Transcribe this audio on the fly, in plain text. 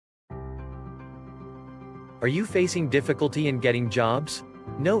Are you facing difficulty in getting jobs?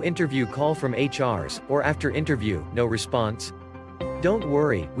 No interview call from HRs, or after interview, no response? Don't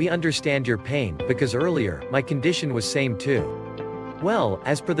worry, we understand your pain, because earlier, my condition was same too. Well,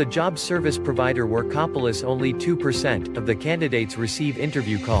 as per the job service provider Workopolis, only 2% of the candidates receive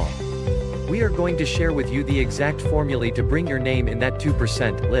interview call. We are going to share with you the exact formulae to bring your name in that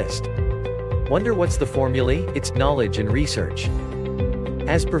 2% list. Wonder what's the formulae? It's knowledge and research.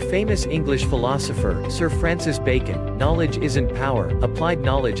 As per famous English philosopher, Sir Francis Bacon, knowledge isn't power, applied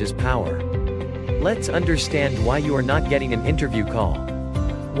knowledge is power. Let's understand why you are not getting an interview call.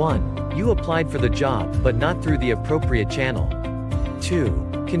 1. You applied for the job, but not through the appropriate channel.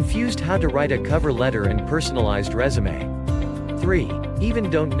 2. Confused how to write a cover letter and personalized resume. 3. Even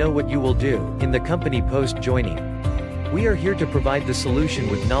don't know what you will do in the company post joining. We are here to provide the solution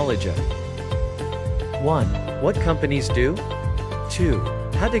with knowledge of 1. What companies do? 2.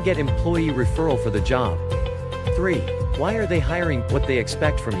 How to get employee referral for the job. 3. Why are they hiring, what they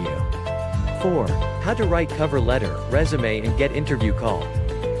expect from you. 4. How to write cover letter, resume and get interview call.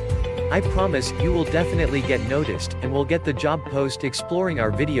 I promise, you will definitely get noticed, and will get the job post exploring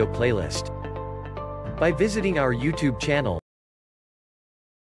our video playlist. By visiting our YouTube channel,